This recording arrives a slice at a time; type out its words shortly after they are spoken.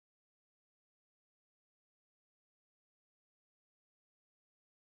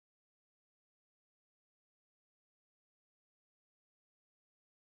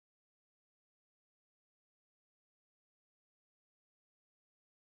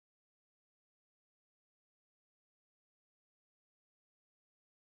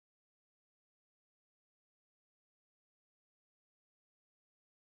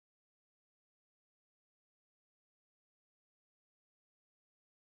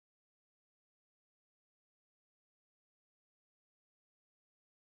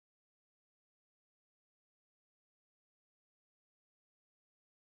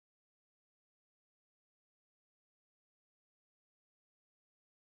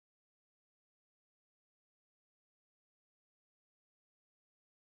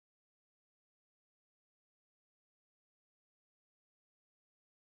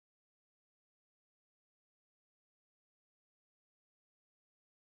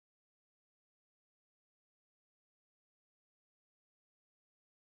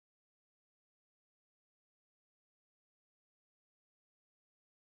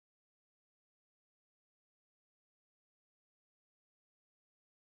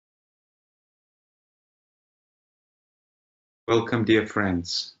Welcome, dear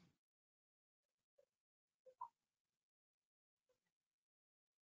friends.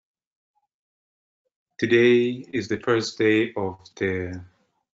 Today is the first day of the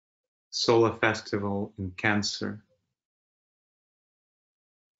Solar Festival in Cancer.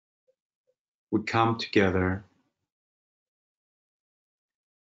 We come together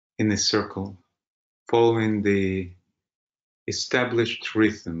in a circle, following the established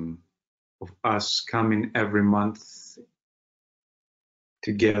rhythm of us coming every month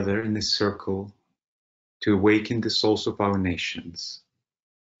together in a circle to awaken the souls of our nations.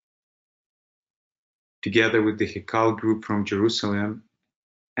 Together with the Hechal Group from Jerusalem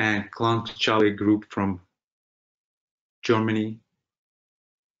and Klangschale Group from Germany,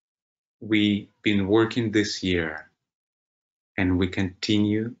 we've been working this year and we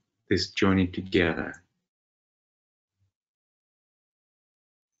continue this journey together.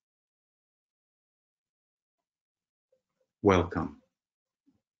 Welcome.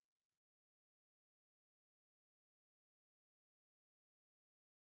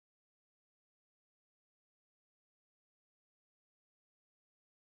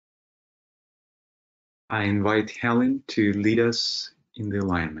 I invite Helen to lead us in the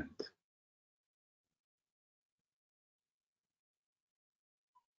alignment.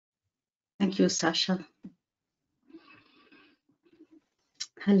 Thank you, Sasha.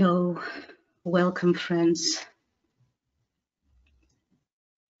 Hello, welcome, friends.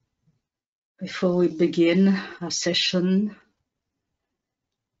 Before we begin our session,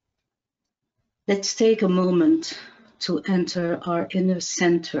 let's take a moment to enter our inner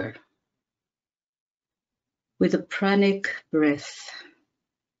center with a pranic breath.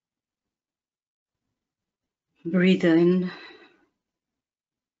 Breathe in,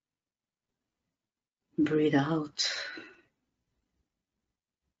 breathe out.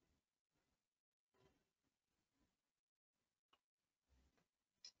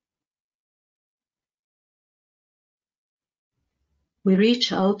 We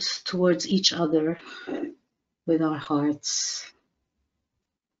reach out towards each other with our hearts.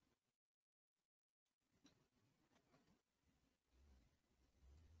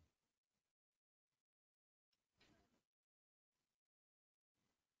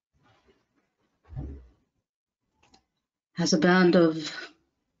 As a band of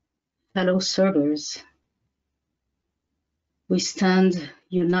fellow servers, we stand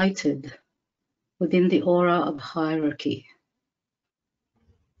united within the aura of hierarchy,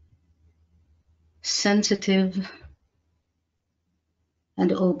 sensitive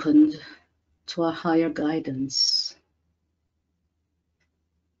and opened to our higher guidance.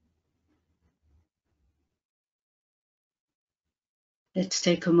 Let's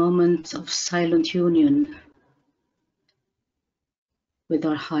take a moment of silent union with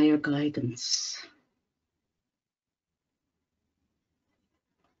our higher guidance.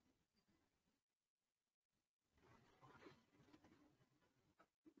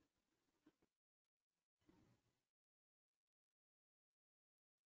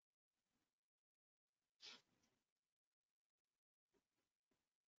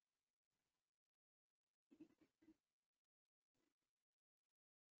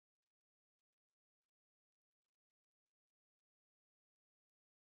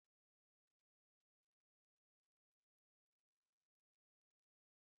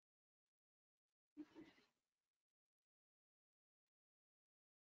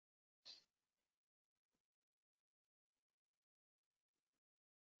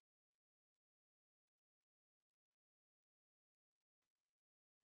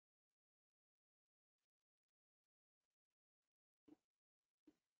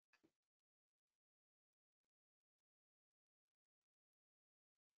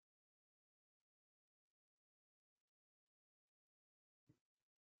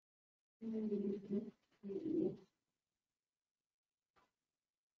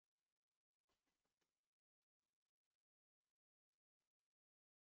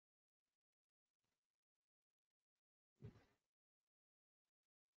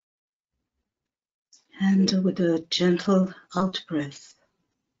 And with a gentle out breath,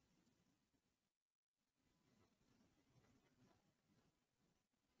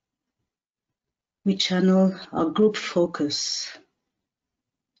 we channel our group focus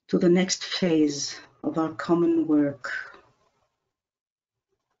to the next phase of our common work,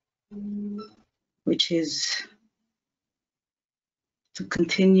 which is to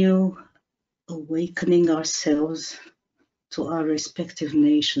continue awakening ourselves to our respective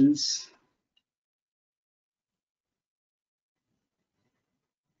nations.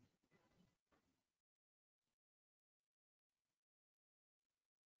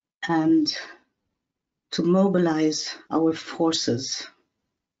 And to mobilize our forces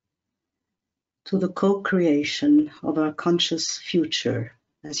to the co-creation of our conscious future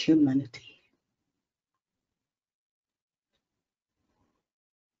as humanity.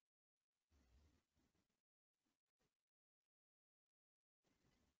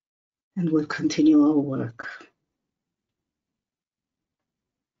 And we'll continue our work.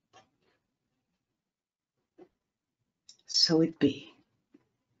 So it be.